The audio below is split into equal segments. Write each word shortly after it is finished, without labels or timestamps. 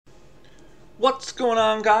What's going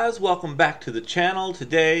on, guys? Welcome back to the channel.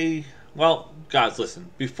 Today, well, guys,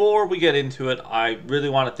 listen, before we get into it, I really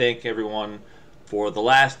want to thank everyone for the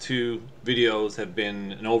last two videos. Have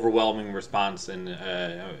been an overwhelming response, and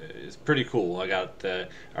it's pretty cool. I got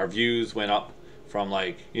our views went up from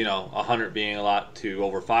 100 being a lot to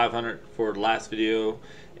over 500 for the last video,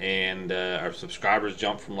 and our subscribers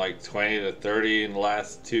jumped from like 20 to 30 in the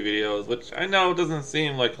last two videos, which I know doesn't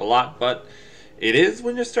seem like a lot, but it is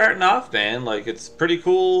when you're starting off, man. Like, it's pretty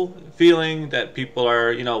cool feeling that people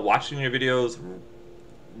are, watching your videos,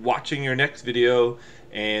 watching your next video,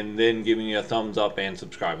 and then giving you a thumbs up and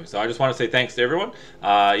subscribing. So I just want to say thanks to everyone,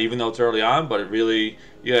 even though it's early on, but it really,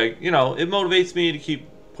 it motivates me to keep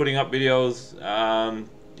putting up videos,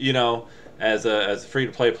 as a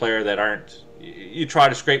free-to-play player that aren't, you try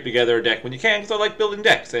to scrape together a deck when you can, because I like building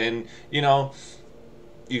decks, and,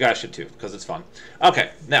 you guys should too, because it's fun. Okay,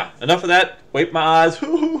 now, enough of that. Wipe my eyes.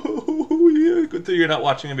 Yeah, good thing you're not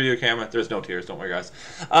watching a video camera. There's no tears, don't worry, guys.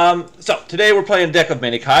 So, today we're playing a deck of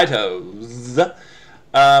many Kaitos,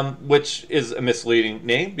 which is a misleading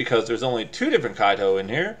name, because there's only two different Kaito in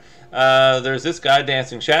here. There's this guy,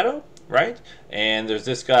 Dancing Shadow, right? And there's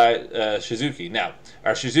this guy, Shizuki. Now,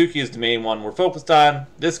 our Shizuki is the main one we're focused on.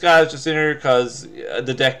 This guy is just in here because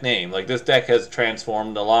the deck name. Like, this deck has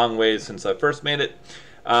transformed a long ways since I first made it.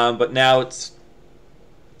 But now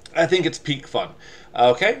I think it's peak fun.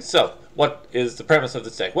 Okay, so what is the premise of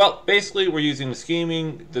this deck? Well, basically we're using the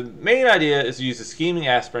scheming. The main idea is to use the scheming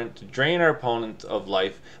aspirant to drain our opponent of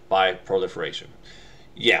life by proliferation.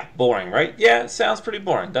 Yeah, boring, right? Yeah, it sounds pretty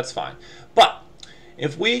boring. That's fine. But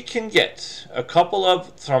if we can get a couple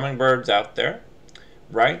of thrumming birds out there,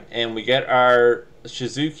 right, and we get our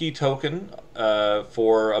Shizuki token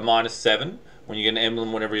for a -7, when you get an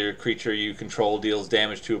emblem, whenever your creature you control deals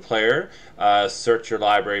damage to a player, search your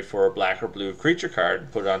library for a black or blue creature card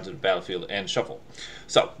and put it onto the battlefield and shuffle.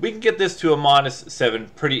 So we can get this to a -7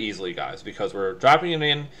 pretty easily, guys, because we're dropping it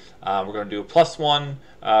in. We're going to do a +1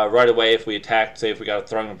 right away if we attack. Say if we got a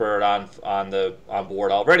throwing bird on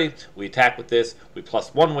board already, we attack with this. We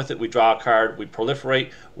 +1 with it. We draw a card. We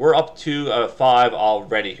proliferate. We're up to 5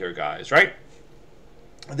 already here, guys, right?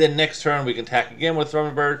 Then next turn we can attack again with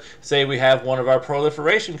Throwing Bird. Say we have one of our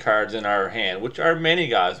proliferation cards in our hand, which are many,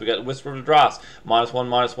 guys. We got Whisper of Dross,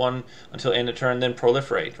 -1/-1 until end of turn, then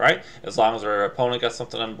proliferate, right? As long as our opponent got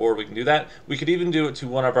something on board, we can do that. We could even do it to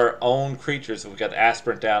one of our own creatures if we got the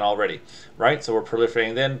aspirant down already, right? So we're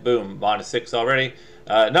proliferating then, boom, -6 already.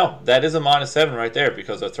 No, that is a -7 right there,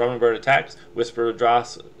 because a Throwing Bird attacks, Whisper of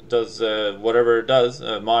Dross does whatever it does,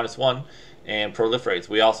 -1. And proliferates.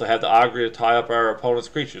 We also have the Augury to tie up our opponent's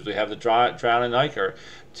creatures. We have the Drowning Ichor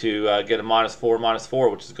to get a -4/-4,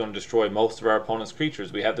 which is going to destroy most of our opponent's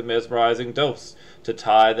creatures. We have the Mesmerizing Dose to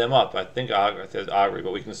tie them up. I think Augury,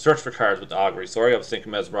 but we can search for cards with the Augury. Sorry, I was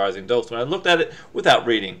thinking Mesmerizing Dose when I looked at it without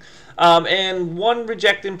reading. And one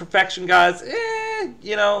Reject Imperfection, guys.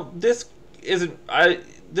 This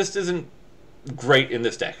isn't great in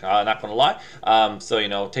this deck, not gonna lie.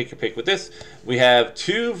 So take your pick with this. We have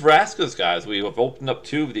 2 Vraskas, guys. We have opened up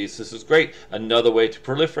 2 of these. This is great. Another way to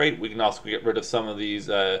proliferate. We can also get rid of some of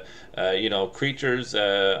these creatures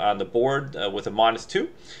on the board with a -2.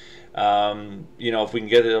 If we can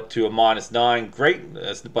get it up to a -9, great.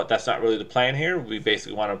 But that's not really the plan here. We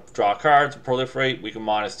basically want to draw cards, proliferate. We can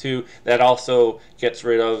 -2. That also gets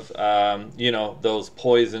rid of, those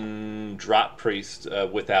poison drop priests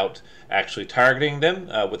without actually targeting them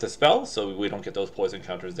with a spell. So we don't get those poison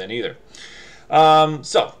counters then either.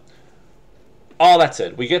 So all that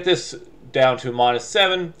said, we get this down to a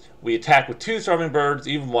 -7. We attack with 2 Thrumming Birds,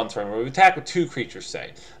 even 1 Thrumming Bird. We attack with 2 creatures,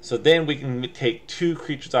 say. So then we can take 2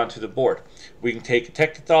 creatures onto the board. We can take a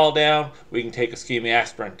Tekkathal down. We can take a Scheming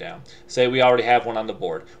Aspirant down. Say we already have one on the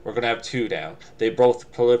board. We're going to have 2 down. They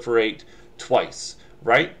both proliferate twice,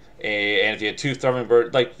 right? And if you had 2 Thrumming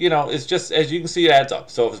Birds, it's just, as you can see, it adds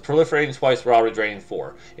up. So if it's proliferating twice, we're already draining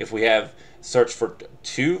 4. If we have search for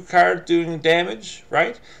 2 cards doing damage,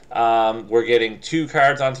 right? We're getting 2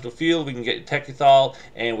 cards onto the field. We can get Tekkathal,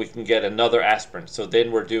 and we can get another Aspirant. So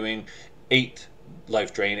then we're doing 8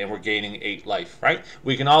 life drain, and we're gaining 8 life, right?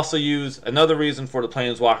 We can also use another reason for the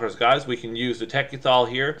Planeswalkers, guys. We can use the Tekkathal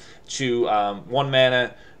here to 1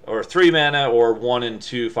 mana or 3 mana or 1 and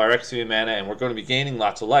 2 Phyrexian mana, and we're going to be gaining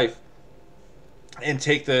lots of life and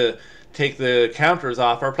take the counters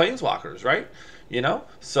off our Planeswalkers, right?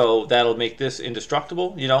 So that'll make this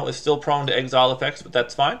indestructible. It's still prone to exile effects, but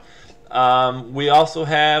that's fine. We also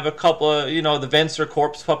have a couple of, the Venser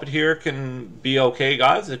Corpse Puppet here can be okay,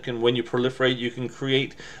 guys. It can, when you proliferate, you can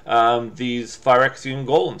create these Phyrexian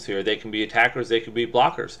Golems here. They can be attackers, they can be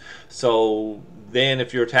blockers. So Then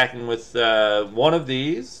if you're attacking with one of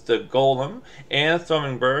these, the golem and a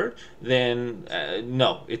thrumming bird, then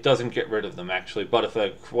no, it doesn't get rid of them actually. But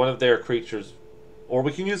if one of their creatures, or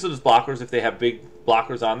we can use it as blockers if they have big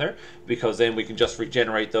blockers on there, because then we can just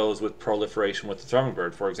regenerate those with Proliferation with the Thrumming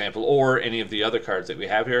Bird, for example, or any of the other cards that we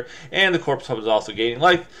have here. And the Corpse Hub is also gaining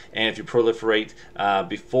life, and if you proliferate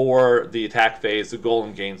before the attack phase, the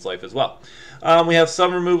Golem gains life as well. We have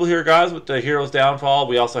some removal here, guys, with the Hero's Downfall.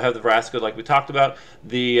 We also have the Vraska, like we talked about.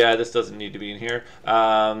 This doesn't need to be in here.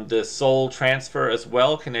 The Soul Transfer as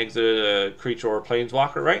well can exit a creature or a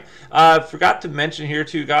Planeswalker, right? Forgot to mention here,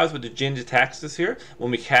 too, guys, with the Jin-Gitaxias here,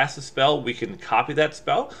 when we cast a spell, we can copy that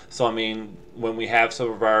spell. So, I mean, when we have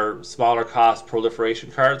some of our smaller cost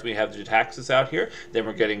proliferation cards, we have the Gitaxias out here, then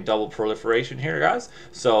we're getting double proliferation here, guys.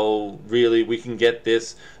 So, really, we can get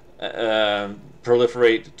this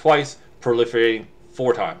proliferate twice, proliferating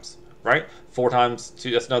 4 times, right? 4 times,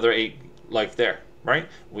 that's another 8 life there, right?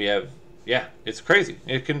 We have, yeah, it's crazy.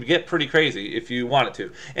 It can get pretty crazy if you want it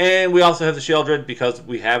to. And we also have the Sheoldred because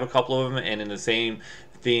we have a couple of them, and in the same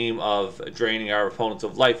theme of draining our opponents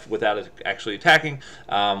of life without it actually attacking,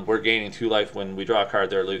 we're gaining 2 life when we draw a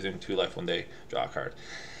card, they're losing 2 life when they draw a card.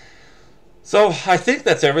 So I think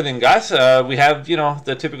that's everything, guys. We have, you know,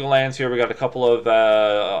 the typical lands here. We got a couple of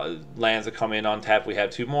lands that come in on tap. We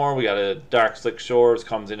have 2 more. We got a Dark Slick Shores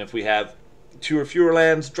comes in if we have 2 or fewer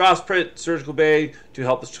lands. Drawsprit, Surgical Bay to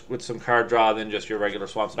help us with some card draw than just your regular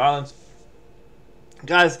Swamps and Islands.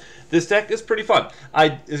 Guys, this deck is pretty fun.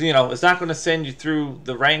 You know, it's not going to send you through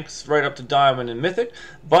the ranks right up to Diamond and Mythic,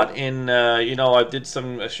 but in, you know, I did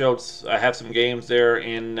some I have some games there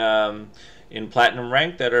in Platinum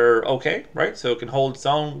rank that are okay, right? So it can hold its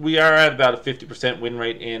own. We are at about a 50% win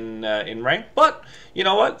rate in rank, but you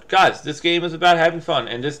know what, guys? This game is about having fun,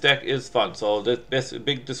 and this deck is fun. So this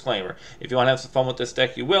big disclaimer: if you want to have some fun with this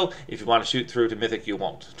deck, you will. If you want to shoot through to Mythic, you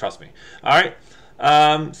won't. Trust me. All right.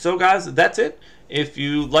 So guys, that's it. If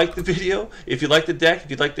you like the video, if you like the deck,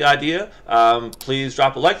 if you like the idea, please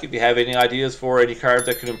drop a like. If you have any ideas for any cards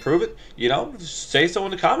that can improve it, you know, say so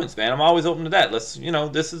in the comments, man. I'm always open to that. Let's, you know,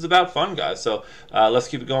 this is about fun, guys. So let's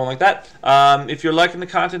keep it going like that. If you're liking the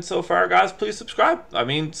content so far, guys, please subscribe. I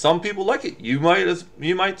mean, some people like it. You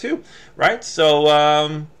might too, right?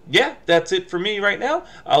 So yeah, that's it for me right now.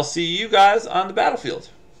 I'll see you guys on the battlefield.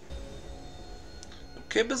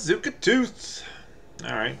 Okay, Bazooka Tooth.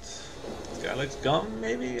 All right. This guy likes gum,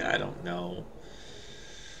 maybe? I don't know.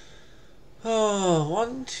 Oh,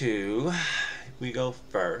 1, 2. We go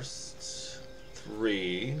first.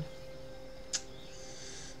 3.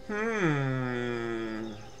 Do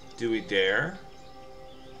we dare?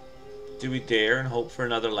 Do we dare and hope for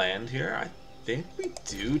another land here? I think we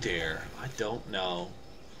do dare. I don't know.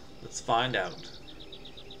 Let's find out.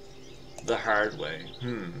 The hard way.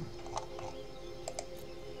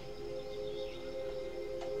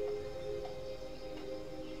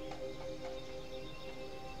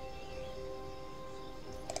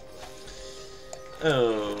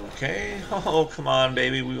 Okay. Oh, come on,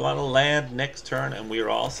 baby. We want to land next turn, and we are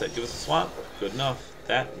all set. Give us a swamp. Good enough.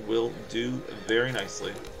 That will do very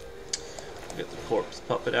nicely. Get the corpse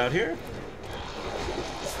puppet out here.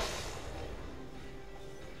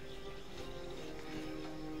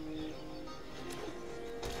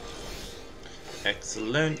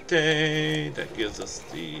 Excelente. That gives us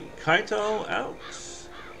the Kaito out.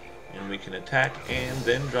 And we can attack and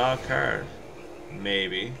then draw a card.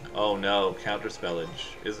 Maybe. Oh no,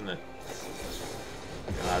 counterspellage, isn't it?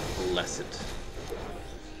 God bless it.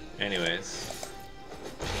 Anyways.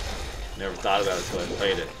 Never thought about it until I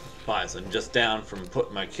played it. Fine, so I'm just down from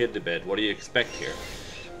putting my kid to bed. What do you expect here?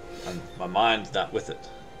 My mind's not with it.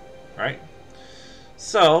 Alright?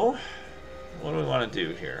 So, what do we want to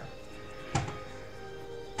do here?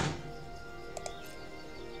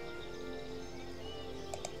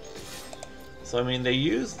 So, I mean, they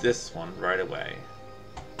use this one right away.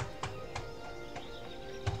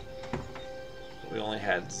 We only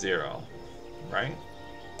had 0, right?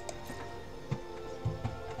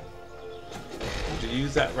 Would you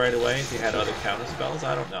use that right away if you had other counter spells?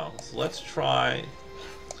 I don't know. So let's try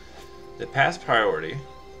the pass priority.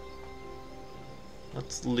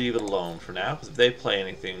 Let's leave it alone for now, because if they play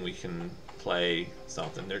anything, we can play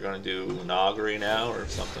something. They're going to do an augury now or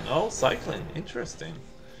something. Oh, cycling. Interesting.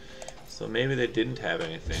 So maybe they didn't have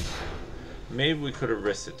anything. Maybe we could have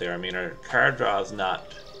risked it there. I mean, our card draw is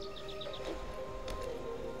not...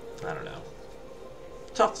 I don't know.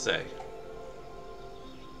 Tough to say.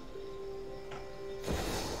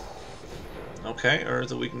 Okay,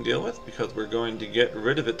 Urza we can deal with because we're going to get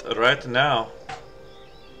rid of it right now.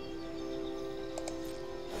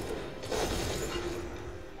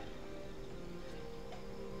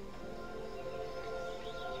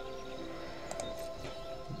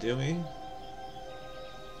 do we?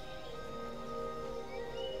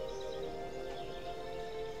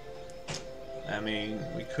 I mean,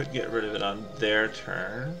 we could get rid of it on their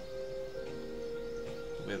turn.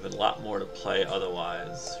 We have a lot more to play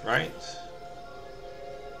otherwise, right?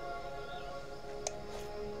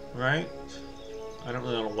 Right? I don't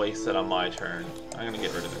really want to waste it on my turn. I'm going to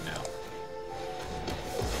get rid of it now.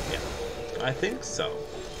 Yeah, I think so.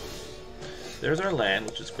 There's our land,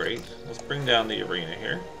 which is great. Let's bring down the arena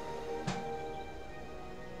here.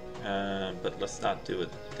 But let's not do it.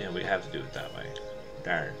 Yeah, we have to do it that way.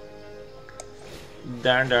 Darn.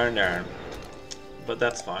 Darn, darn, darn. But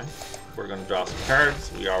that's fine. We're going to draw some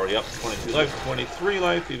cards. We already up 22 life, 23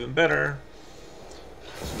 life, even better.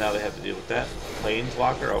 Now they have to deal with that.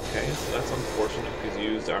 Planeswalker, okay, so that's unfortunate because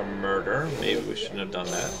you used our murder. Maybe we shouldn't have done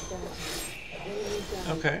that.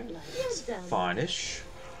 Okay, it's fine-ish.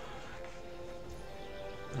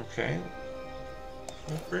 Okay,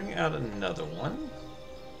 we'll bring out another one.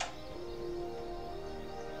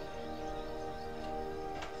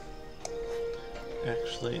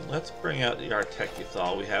 Actually, let's bring out the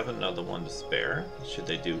Artekuthal. We have another one to spare. Should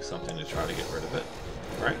they do something to try to get rid of it?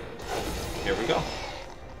 Right, here we go.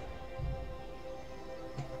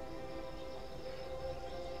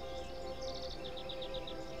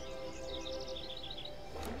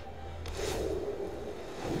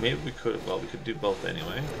 Maybe we could, well, we could do both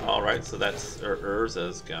anyway. Alright, so that's,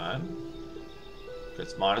 Urza's gone.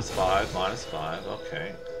 It's -5,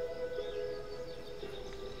 okay.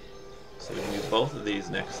 So we can do both of these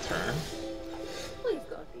next turn. We've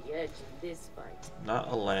got the edge in this fight.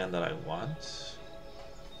 Not a land that I want.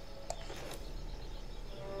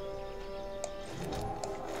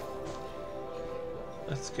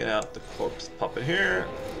 Let's get out the corpse puppet here.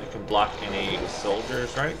 We can block any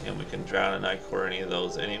soldiers, right? And we can drown an Ike or any of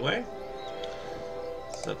those anyway.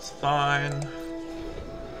 So that's fine.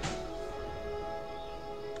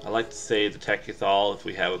 I like to save the Tekuthal if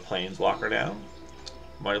we have a Planeswalker down.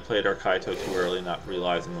 Might have played our Kaito too early, not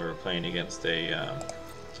realizing we were playing against a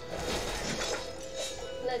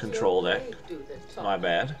control deck. My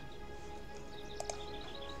bad.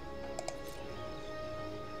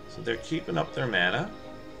 So they're keeping up their mana.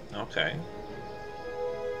 Okay.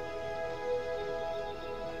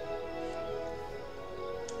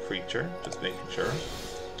 Creature, just making sure.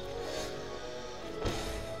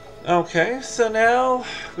 Okay, so now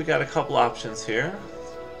we got a couple options here.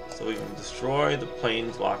 So we can destroy the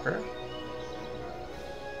Planeswalker.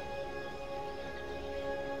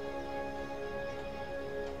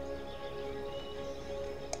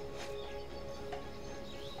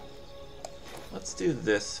 Let's do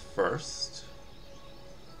this first.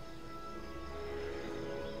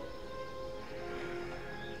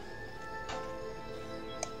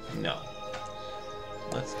 No.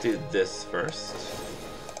 Let's do this first.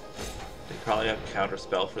 They probably have a counter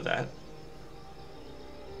spell for that.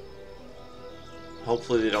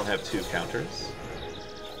 Hopefully they don't have two counters.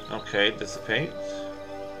 Okay, dissipate.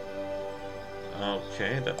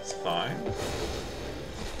 Okay, that's fine.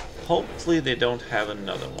 Hopefully they don't have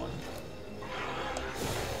another one.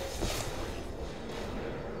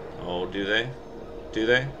 Oh, do they? Do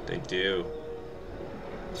they? They do.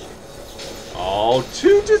 Oh,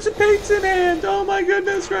 two dissipates in hand! Oh my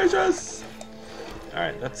goodness gracious!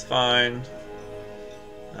 Alright, that's fine.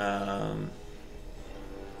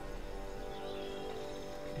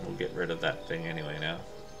 We'll get rid of that thing anyway now.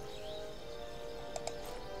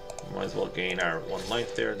 Might as well gain our one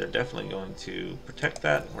life there. They're definitely going to protect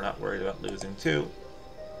that. We're not worried about losing two.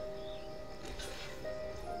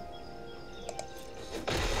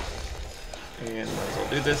 And might as well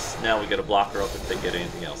do this. Now we get a blocker up if they get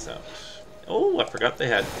anything else out. Oh, I forgot they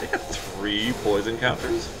had 3 poison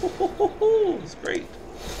counters. It's great.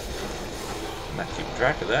 I'm not keeping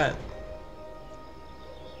track of that.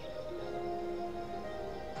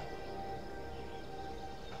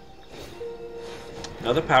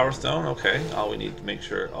 Another Power Stone, okay. All we need to make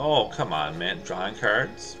sure. Oh, come on, man. Drawing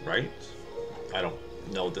cards, right? I don't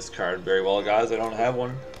know this card very well, guys. I don't have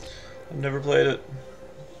one. I've never played it.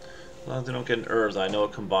 As long as I don't get an Urza, I know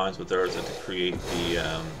it combines with Urza to create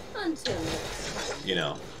the, you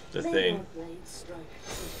know, the thing.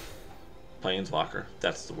 Planeswalker.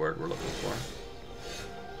 That's the word we're looking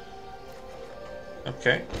for.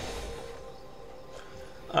 Okay.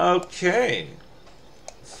 Okay.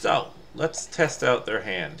 So, let's test out their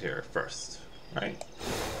hand here first, right?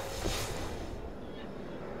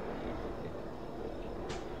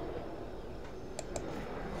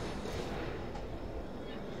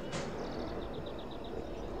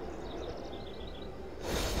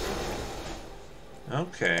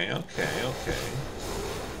 Okay.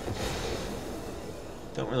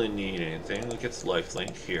 Don't really need anything. It gets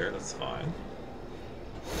lifelink here, that's fine.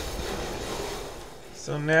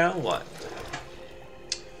 So now what?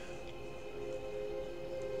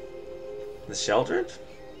 The Sheldred?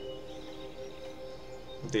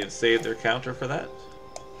 They've saved their counter for that?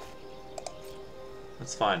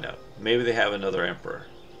 Let's find out. Maybe they have another Emperor.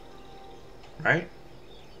 Right?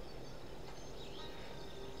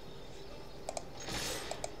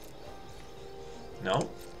 No?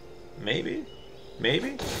 Maybe?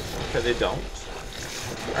 Maybe? Okay, they don't.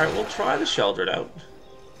 Alright, we'll try the Sheldred out.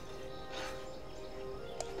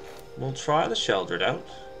 We'll try the Sheldred out.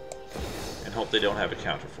 And hope they don't have a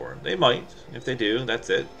counter for it. They might. If they do,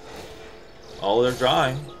 that's it. Oh, they're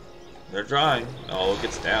drawing. They're drawing. Oh, it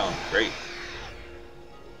gets down. Great.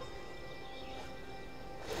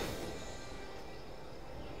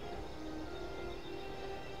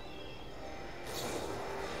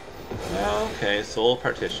 Okay, Soul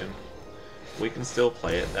Partition. We can still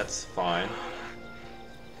play it, that's fine.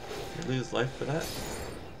 We lose life for that?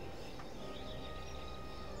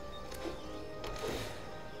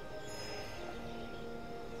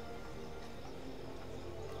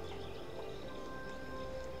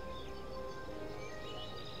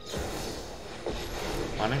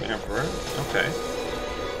 Hunting Emperor, okay.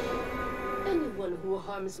 Anyone who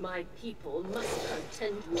harms my people must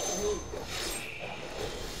contend with me.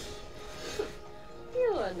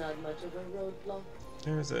 You are not much of a roadblock.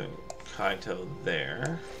 There's a Kaito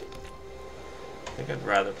there. I think I'd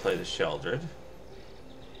rather play the Sheldred.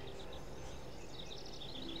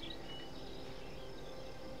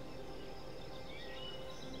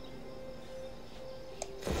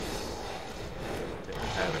 They don't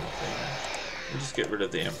have anything. We'll just get rid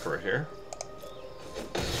of the Emperor here.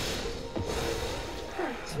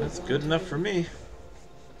 That's good enough for me.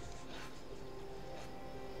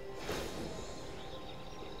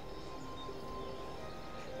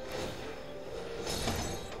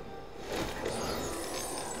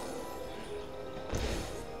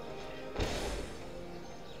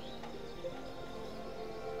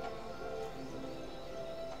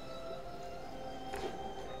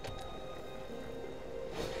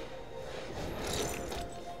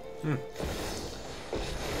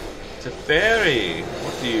 Teferi!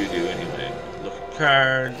 What do you do anyway? Look at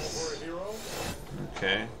cards.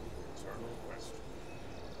 Okay.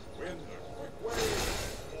 Win the quick way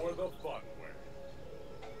or the fun way.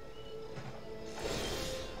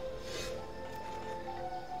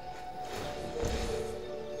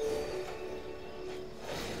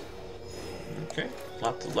 Okay.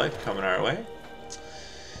 Lots of life coming our way.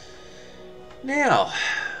 Now.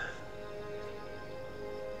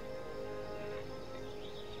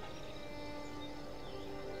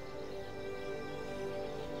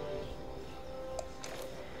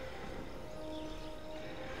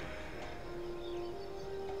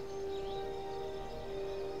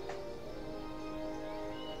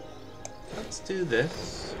 Let's do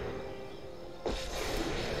this.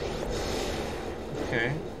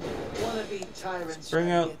 Okay. Let's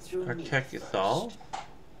bring out our Tekithal.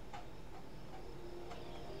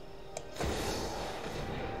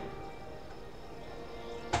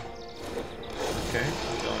 Okay,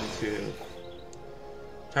 I'm going to...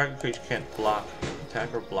 Target creature can't block,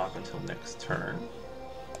 attack or block until next turn.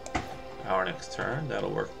 Our next turn,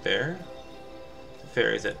 that'll work there. The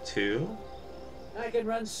fairy's at 2. I can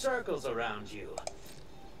run circles around you.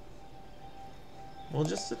 We'll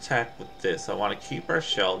just attack with this. I want to keep our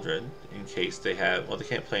Sheldred in case they have... Well, they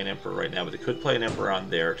can't play an Emperor right now, but they could play an Emperor on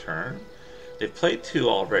their turn. They've played 2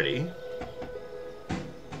 already.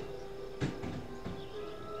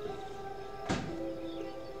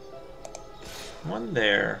 One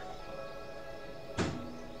there.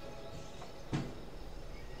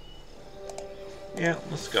 Yeah,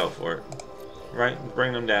 let's go for it. Right,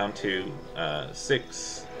 bring them down to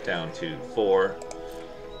 6, down to 4,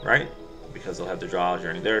 right? Because they'll have to draw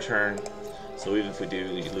during their turn. So even if we do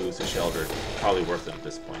lose the Sheldred, probably worth it at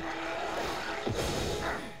this point.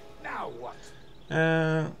 Now what?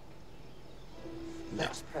 No,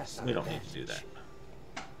 we don't need to do that.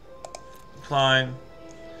 Decline.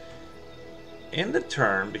 In the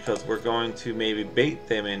turn, because we're going to maybe bait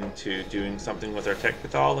them into doing something with our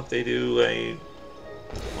Tekithal if they do a...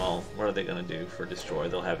 Well, what are they going to do for destroy?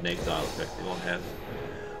 They'll have an exile effect. They won't have...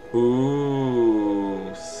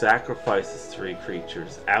 Ooh, sacrifices 3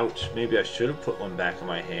 creatures. Ouch. Maybe I should have put one back in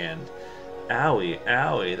my hand. Owie,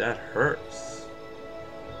 owie, that hurts.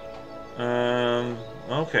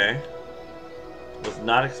 Okay. Was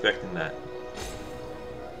not expecting that.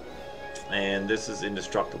 And this is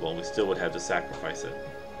indestructible. We still would have to sacrifice it.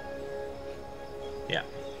 Yeah.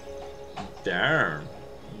 Darn.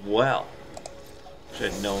 Well.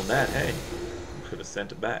 Should have known that. Hey, we could have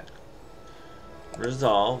sent it back.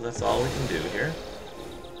 Resolve. That's all we can do here.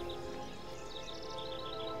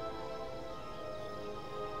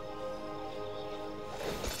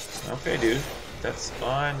 Okay, dude. That's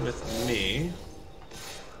fine with me.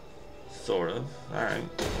 Sort of. Alright.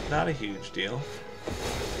 Not a huge deal.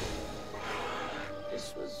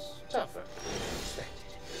 This was tougher than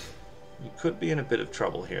expected. You could be in a bit of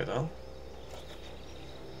trouble here, though.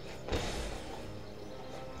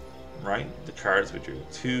 Right? The cards we drew.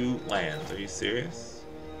 2 lands. Are you serious?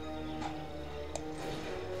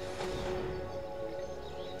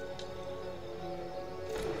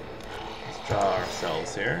 Let's draw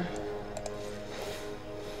ourselves here.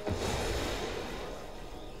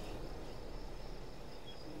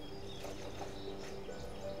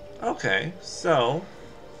 Okay, so...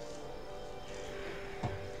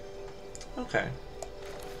 Okay.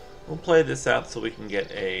 We'll play this out so we can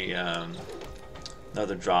get a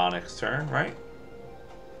another draw next turn, right?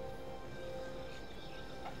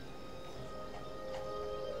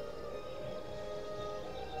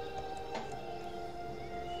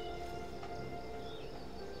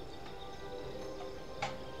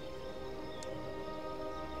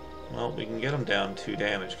 Well, we can get them down 2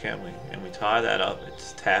 damage, can't we? And we tie that up,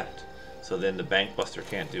 it's tapped, so then the Bankbuster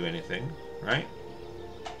can't do anything, right?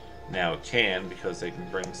 Now it can, because they can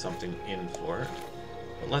bring something in for it.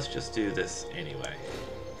 But let's just do this anyway.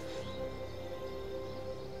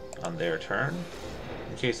 On their turn.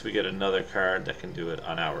 In case we get another card that can do it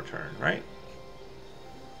on our turn, right?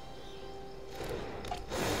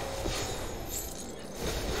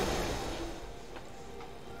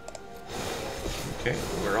 Okay,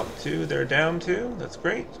 we're up 2, they're down 2. That's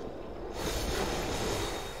great.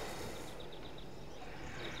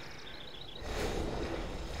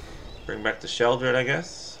 Bring back the Sheldred, I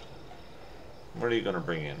guess. What are you going to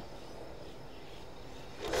bring in?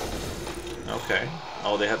 Okay.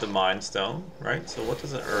 Oh, they have the Mind Stone, right? So what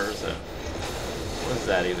does it Urza? What does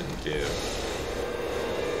that even do?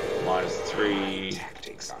 -3.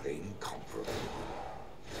 Tactics are incomparable.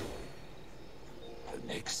 The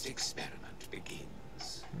next experiment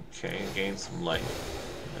begins. Okay, gain some life.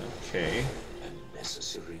 Okay. A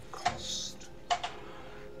necessary cost.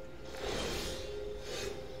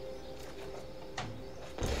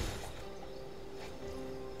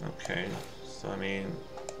 Okay, so I mean,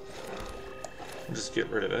 we'll just get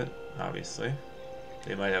rid of it, obviously.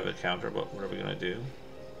 They might have a counter, but what are we gonna do?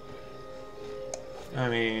 I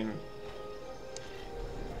mean,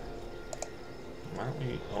 why don't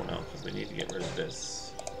we, oh no, because we need to get rid of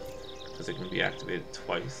this. Because it can be activated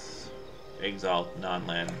twice. Exile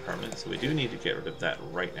non-land permanent, so we do need to get rid of that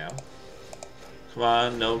right now. Come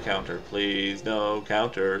on, no counter, please, no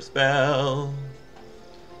counter spell.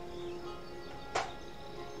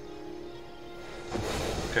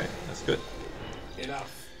 Okay, that's good.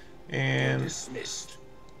 Enough. And Dismissed.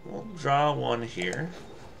 we'll draw 1 here.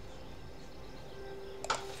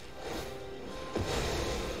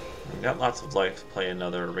 We've got lots of life to play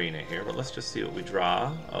another arena here, but let's just see what we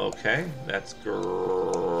draw. Okay, that's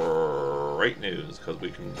great news, because we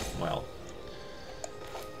can, well,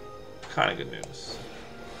 kind of good news.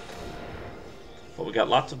 But we got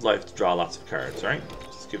lots of life to draw lots of cards, right?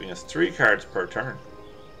 It's giving us 3 cards per turn.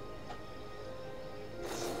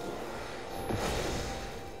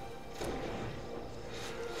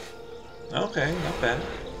 Okay, not bad.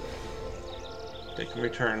 They can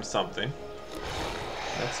return something.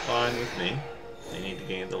 That's fine with me. They need to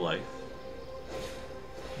gain the life.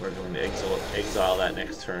 We're going to exile that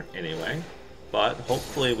next turn anyway. But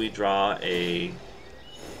hopefully we draw a,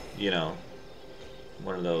 you know,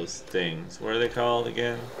 one of those things. What are they called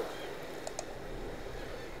again?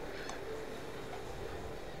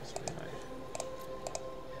 Must be my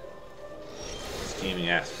scheming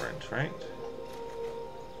aspirant, right?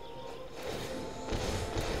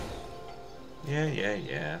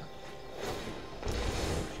 Yeah.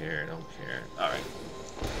 Don't care. Alright.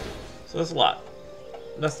 So that's a lot.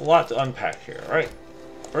 That's a lot to unpack here, alright?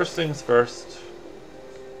 First things first.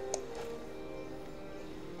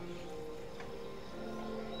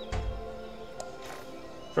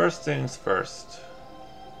 First things first.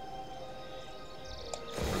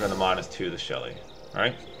 We're going to -2 the Shelly,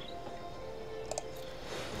 right?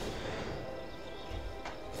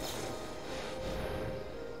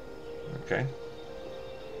 Okay.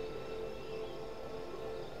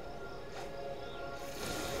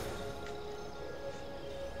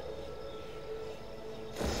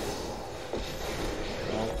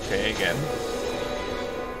 Okay, again.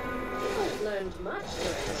 I've learned much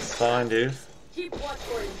today. That's fine, dude. Keep watch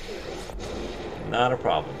for improvement. Not a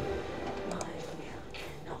problem. My will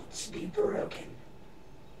cannot be broken.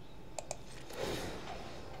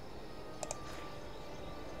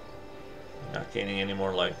 Not gaining any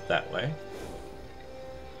more life that way.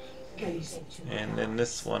 And then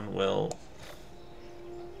this one will...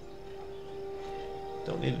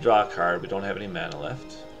 Don't need to draw a card, we don't have any mana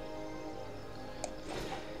left.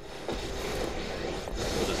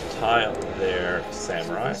 We'll just tie up their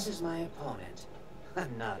samurai. This is my opponent.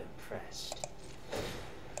 I'm not impressed.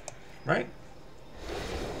 Right?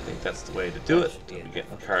 I think that's the way to do it. We'll be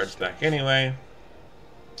getting cards back anyway.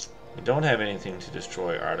 We don't have anything to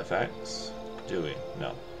destroy artifacts, do we?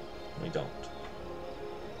 No, we don't.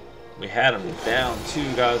 We had them down too,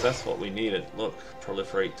 guys. That's what we needed. Look,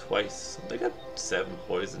 proliferate twice. They got 7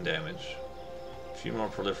 poison damage. A few more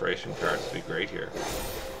proliferation cards would be great here.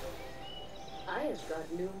 I have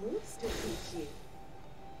got new moves to teach you.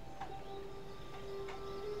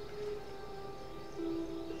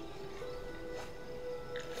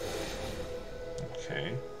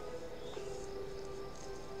 Okay.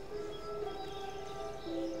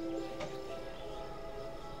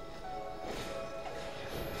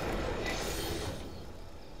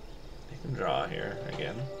 They can draw here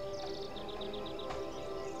again.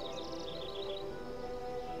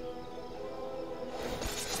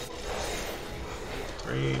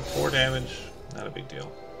 Three, 4 damage, not a big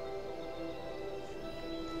deal.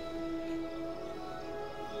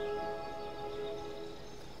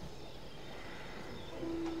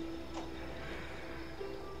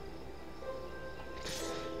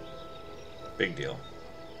 Big deal.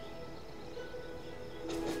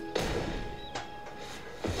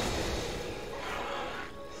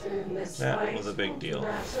 That was a big deal.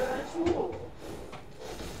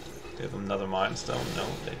 Give them another Mind Stone. No,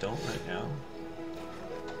 they don't right now.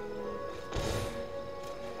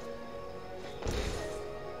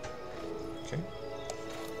 Okay.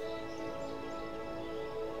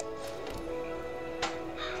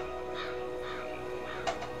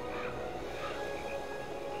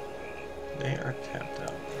 They are tapped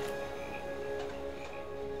out.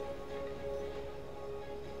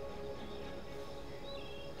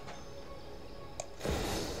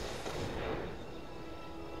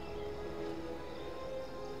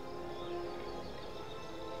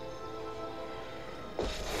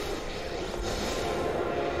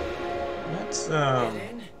 Let's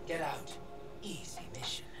Get in, get out. Easy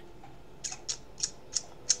mission.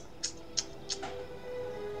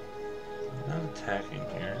 not attacking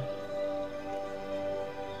here.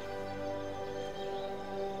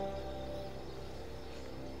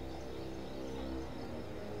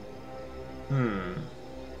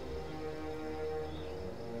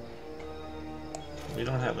 We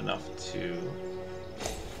don't have enough to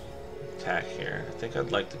attack here. I think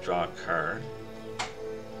I'd like to draw a card.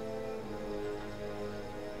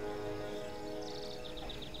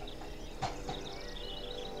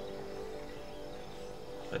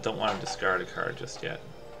 I don't want to discard a card just yet.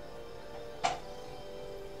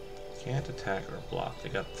 Can't attack or block. They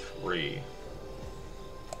got 3.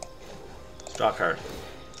 Let's draw a card.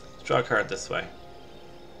 Let's draw a card this way.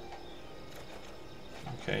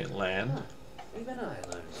 Okay, land. Even I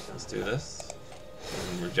learned Let's something. do this.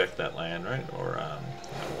 And reject that land, right? Or, not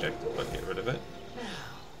reject it, but get rid of it. Now,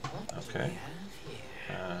 what do Okay. we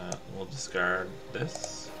have here? We'll discard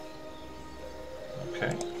this.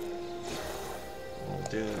 Okay. We'll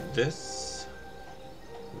do this.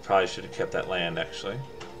 We probably should have kept that land, actually.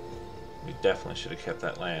 We definitely should have kept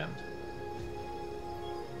that land.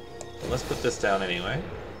 But let's put this down anyway.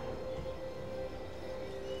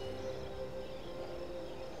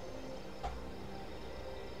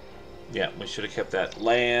 Yeah, we should have kept that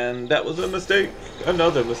land. That was a mistake.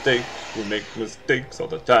 Another mistake. We make mistakes all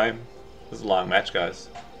the time. This is a long match, guys.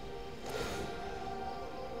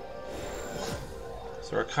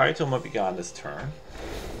 So our Kaito might be gone this turn.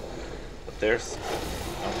 But there's...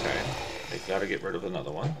 Okay. They gotta get rid of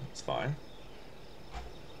another one. It's fine.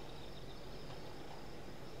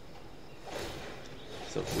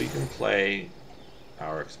 So if we can play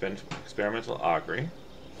our experimental augury.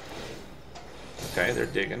 Okay, they're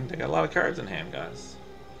digging. They got a lot of cards in hand, guys.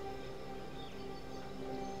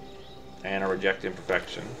 And a reject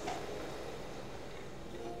imperfection.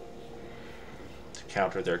 To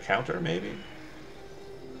counter their counter, maybe?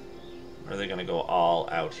 Or are they going to go all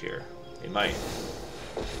out here? They might.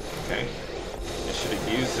 Okay. They should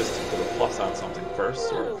have used this to put a plus on something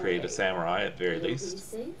first, or create a samurai at very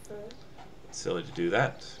least. It's silly to do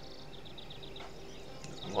that.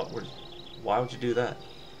 Why would you do that?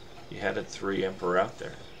 You had a 3 Emperor out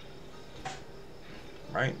there.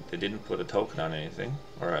 Right? They didn't put a token on anything,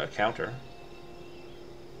 or a counter.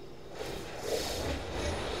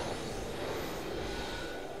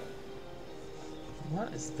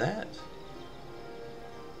 What is that?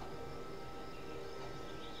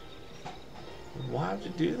 Why would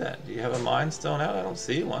you do that? Do you have a Mind Stone out? I don't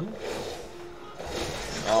see one.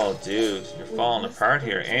 Oh, dude, you're falling apart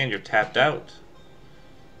here, and you're tapped out.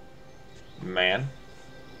 Man.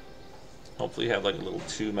 Hopefully you have like a little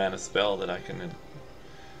 2-mana spell that I can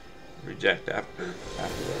reject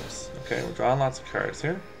afterwards. Okay, we're drawing lots of cards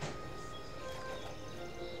here.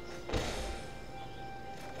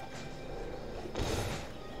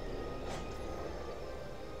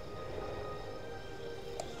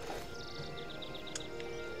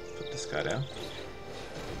 Put this guy down.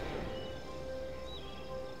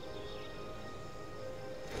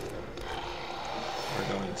 We're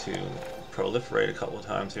going to proliferate a couple of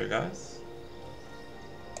times here, guys.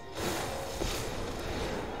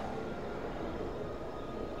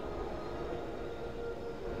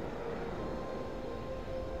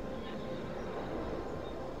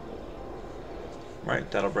 Right,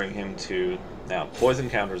 that'll bring him to... Now, poison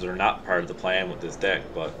counters are not part of the plan with this deck,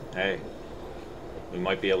 but hey, we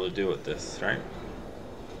might be able to do it with this, right?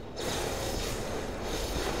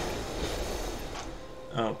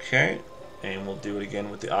 Okay, and we'll do it again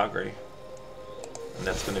with the Augury. And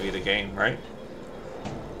that's going to be the game, right?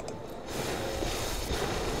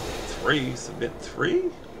 3, submit 3?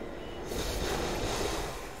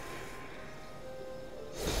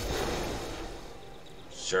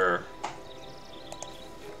 Sure.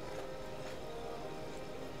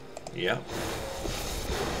 Yep.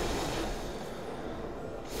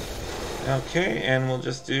 Okay, and we'll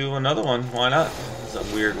just do another one. Why not? It's a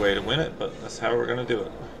weird way to win it, but that's how we're gonna do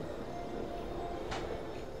it.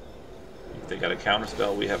 If they got a counter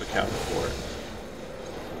spell, we have a counter for it.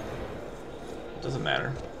 Doesn't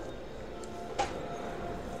matter.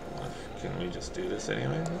 Can we just do this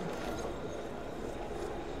anyway?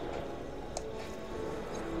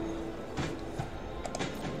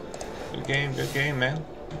 Good game, man.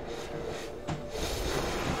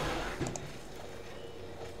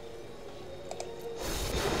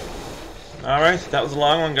 Alright, that was a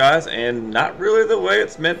long one, guys, and not really the way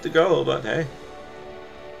it's meant to go, but hey.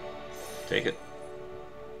 Take it.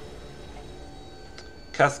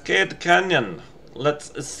 Cascade Canyon.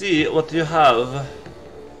 Let's see what you have.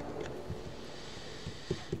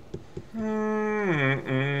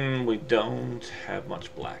 We don't have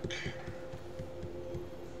much black.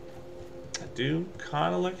 I do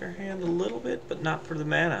kind of like our hand a little bit, but not for the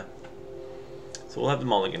mana. So we'll have the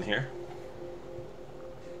mulligan here.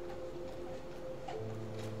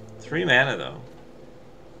 3 mana though.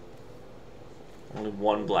 Only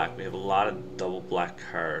 1 black. We have a lot of double black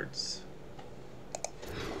cards.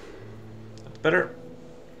 That's better.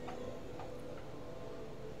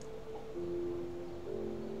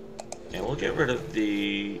 And we'll get rid of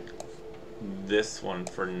this one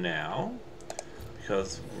for now,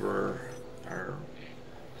 because our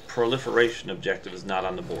proliferation objective is not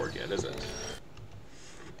on the board yet, is it?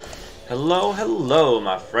 Hello, hello,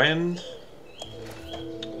 my friend.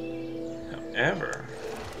 However,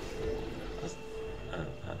 an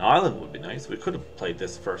island would be nice. We could have played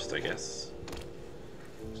this first, I guess.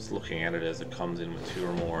 Just looking at it as it comes in with 2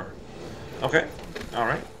 or more. Okay,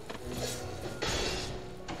 alright.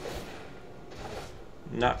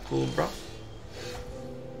 Not cool, bro.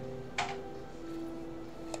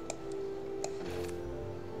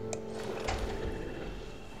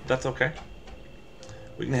 That's okay.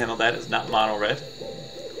 We can handle that. It's not mono red.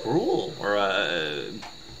 Cruel or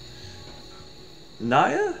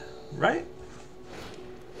Naya, right?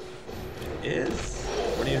 It is.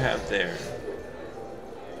 What do you have there?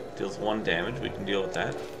 Deals 1 damage. We can deal with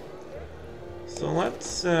that. So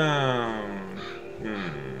let's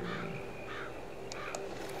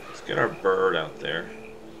let's get our bird out there.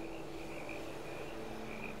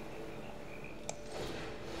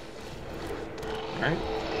 All right.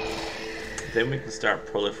 Then we can start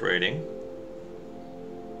proliferating.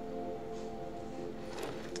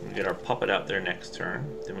 We get our puppet out there next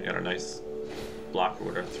turn. Then we got our nice blocker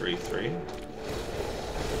with our 3/3.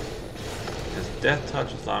 Has death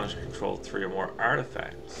touch as long as you control 3 or more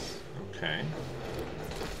artifacts. Okay.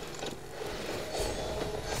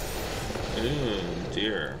 Ooh,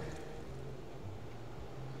 dear.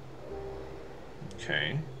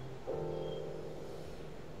 Okay.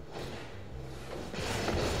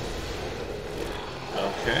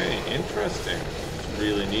 Okay, interesting.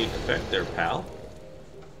 Really neat effect there, pal.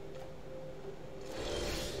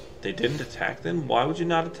 They didn't attack then? Why would you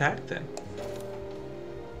not attack then?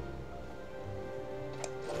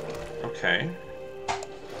 Okay.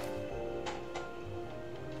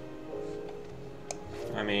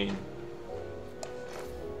 I mean...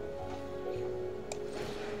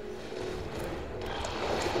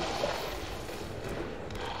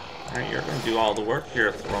 Alright, you're gonna do all the work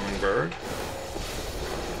here, Thrumming Bird.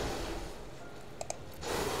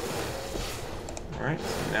 Alright,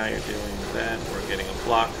 so now you're doing that. We're getting a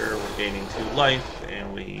blocker, we're gaining 2 life,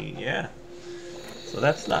 and yeah. So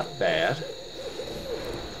that's not bad.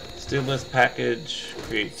 Stimulus package,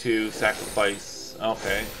 create 2, sacrifice.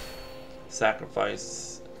 Okay.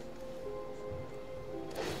 Sacrifice.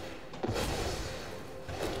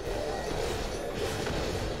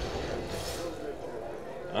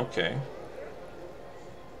 Okay.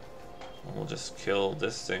 We'll just kill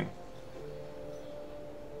this thing.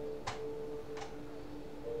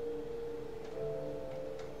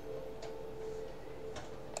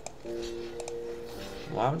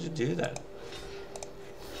 Why would you do that?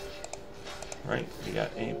 Right, you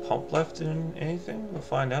got any pump left in anything? We'll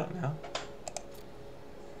find out now.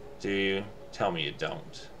 Do you? Tell me you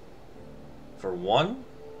don't. For 1?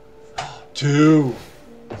 2!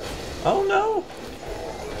 Oh no!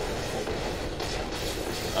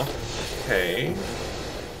 Okay.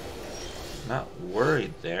 Not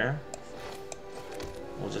worried there.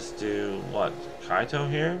 We'll just do, what, Kaito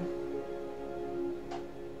here?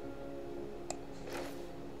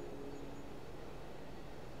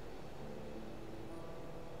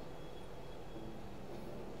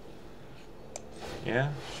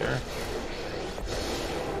 Yeah, sure.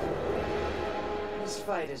 This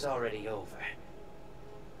fight is already over.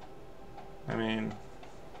 I mean...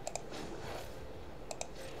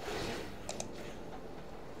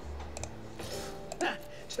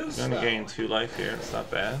 We're gonna gain 2 life here, it's not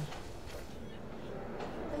bad.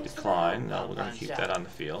 Decline, no, we're gonna keep that on the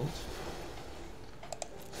field.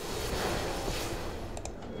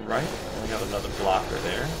 Right, and we got another blocker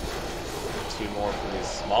there. 2 more for these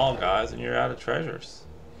small guys, and you're out of treasures.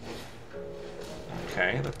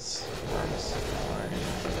 Okay, let's warm this.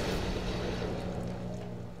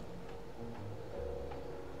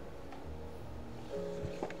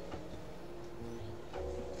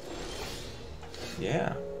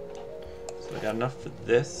 Yeah. So we got enough for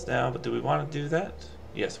this now, but do we want to do that?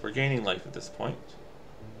 Yes, we're gaining life at this point.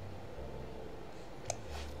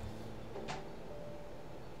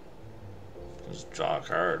 Just draw a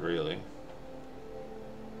card, really.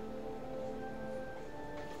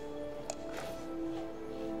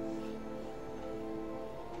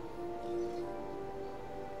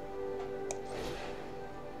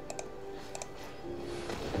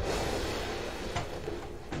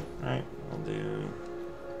 Alright, we'll do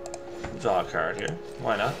draw a card here.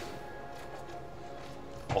 Why not?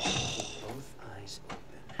 Oh. Both eyes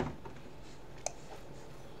open.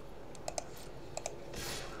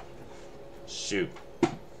 Shoot.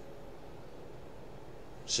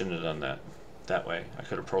 Shouldn't have done that. That way. I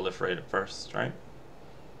could have proliferated first, right?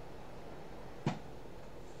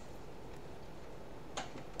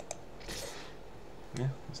 Yeah,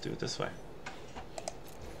 let's do it this way.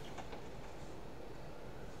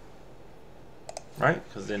 Right?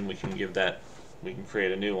 Because then we can give that, we can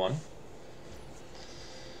create a new one.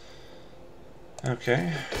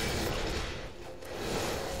 Okay.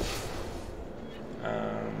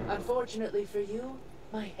 Unfortunately for you,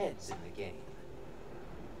 my head's in the game.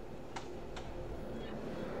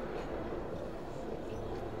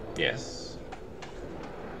 Yes.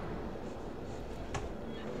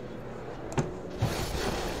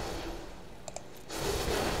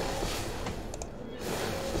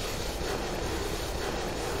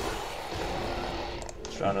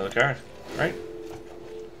 Draw another card, right?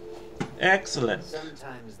 Excellent.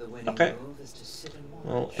 Sometimes the winning Okay. move is to sit and watch.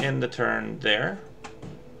 We'll end the turn there.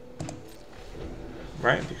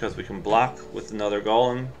 Right, because we can block with another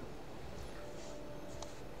golem.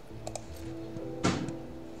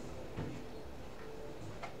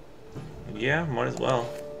 Yeah, might as well.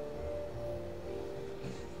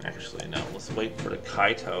 Actually, no. Let's wait for the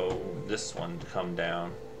Kaito, this one, to come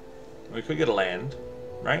down. We could get a land,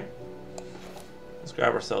 right? Let's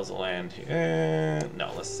grab ourselves a land here.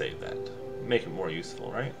 No, let's save that. Make it more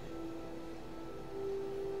useful, right?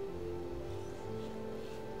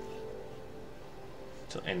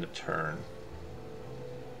 Till end of turn.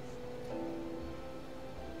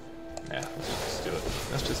 Yeah, let's just do it.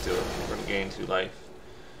 Let's just do it. We're gonna gain 2 life.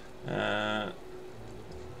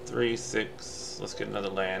 3, 6. Let's get another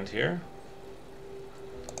land here.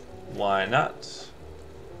 Why not?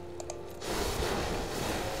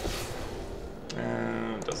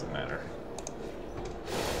 Doesn't matter.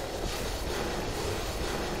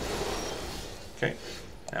 Okay,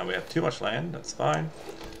 now we have too much land, that's fine.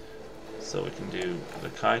 So we can do the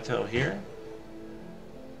Kaito here.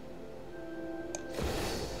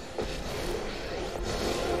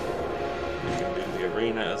 We can do the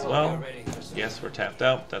arena as well. Yes, we're tapped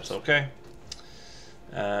out, that's okay.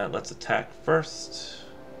 Let's attack first.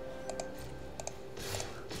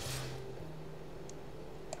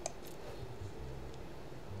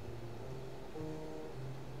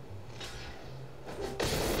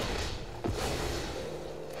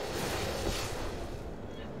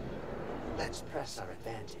 press our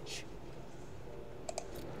advantage.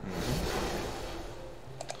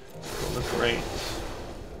 Proliferate.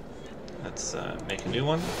 Let's make a new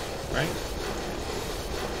one, right?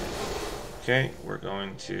 Okay, we're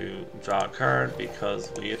going to draw a card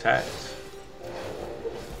because we attacked.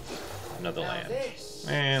 Another land.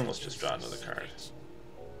 And let's just draw another card.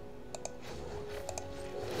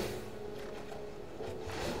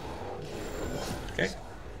 Okay.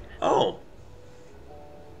 Oh!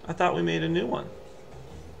 I thought we made a new one.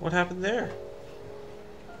 What happened there?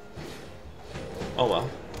 Oh well.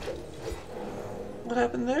 What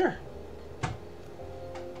happened there?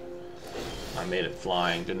 I made it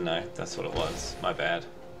flying, didn't I? That's what it was. My bad.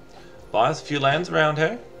 Buys a few lands around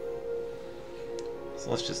here. So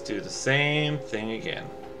let's just do the same thing again.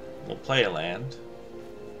 We'll play a land.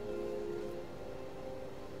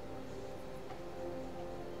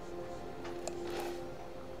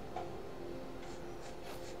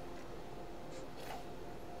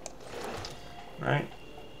 Right?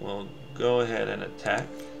 We'll go ahead and attack.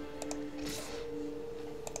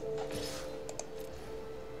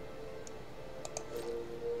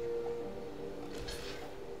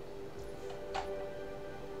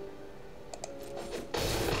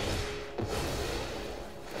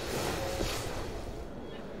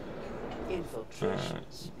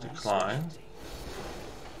 Decline.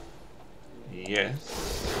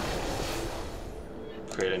 Yes.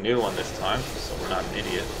 Create a new one this time, so we're not an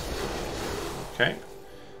idiot. Okay.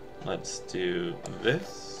 Let's do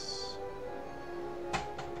this. I'm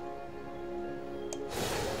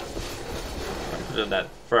gonna do that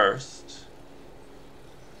first.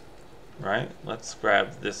 Right? Let's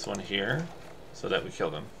grab this one here so that we kill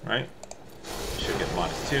them, right? Should get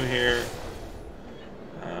 -2 here.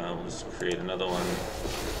 We'll just create another one.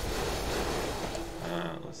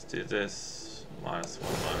 Let's do this.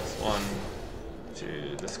 -1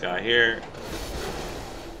 to this guy here.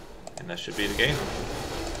 And that should be the game.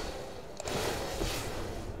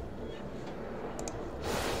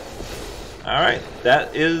 Alright,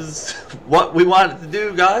 that is what we wanted to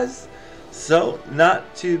do, guys. So,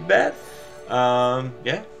 not too bad.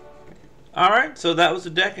 Yeah. Alright, so that was the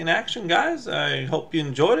deck in action, guys. I hope you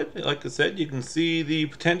enjoyed it. Like I said, you can see the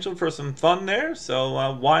potential for some fun there,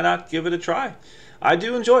 so why not give it a try? I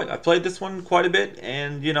do enjoy it. I played this one quite a bit,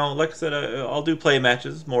 and, you know, like I said, I'll do play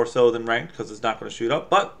matches more so than ranked, because it's not going to shoot up,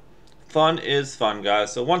 but fun is fun,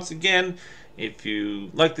 guys. So once again, if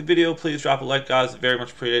you like the video, please drop a like, guys. Very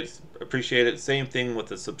much appreciate it. Same thing with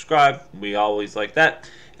the subscribe. We always like that.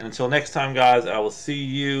 And until next time, guys, I will see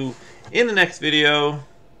you in the next video.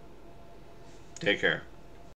 Take care.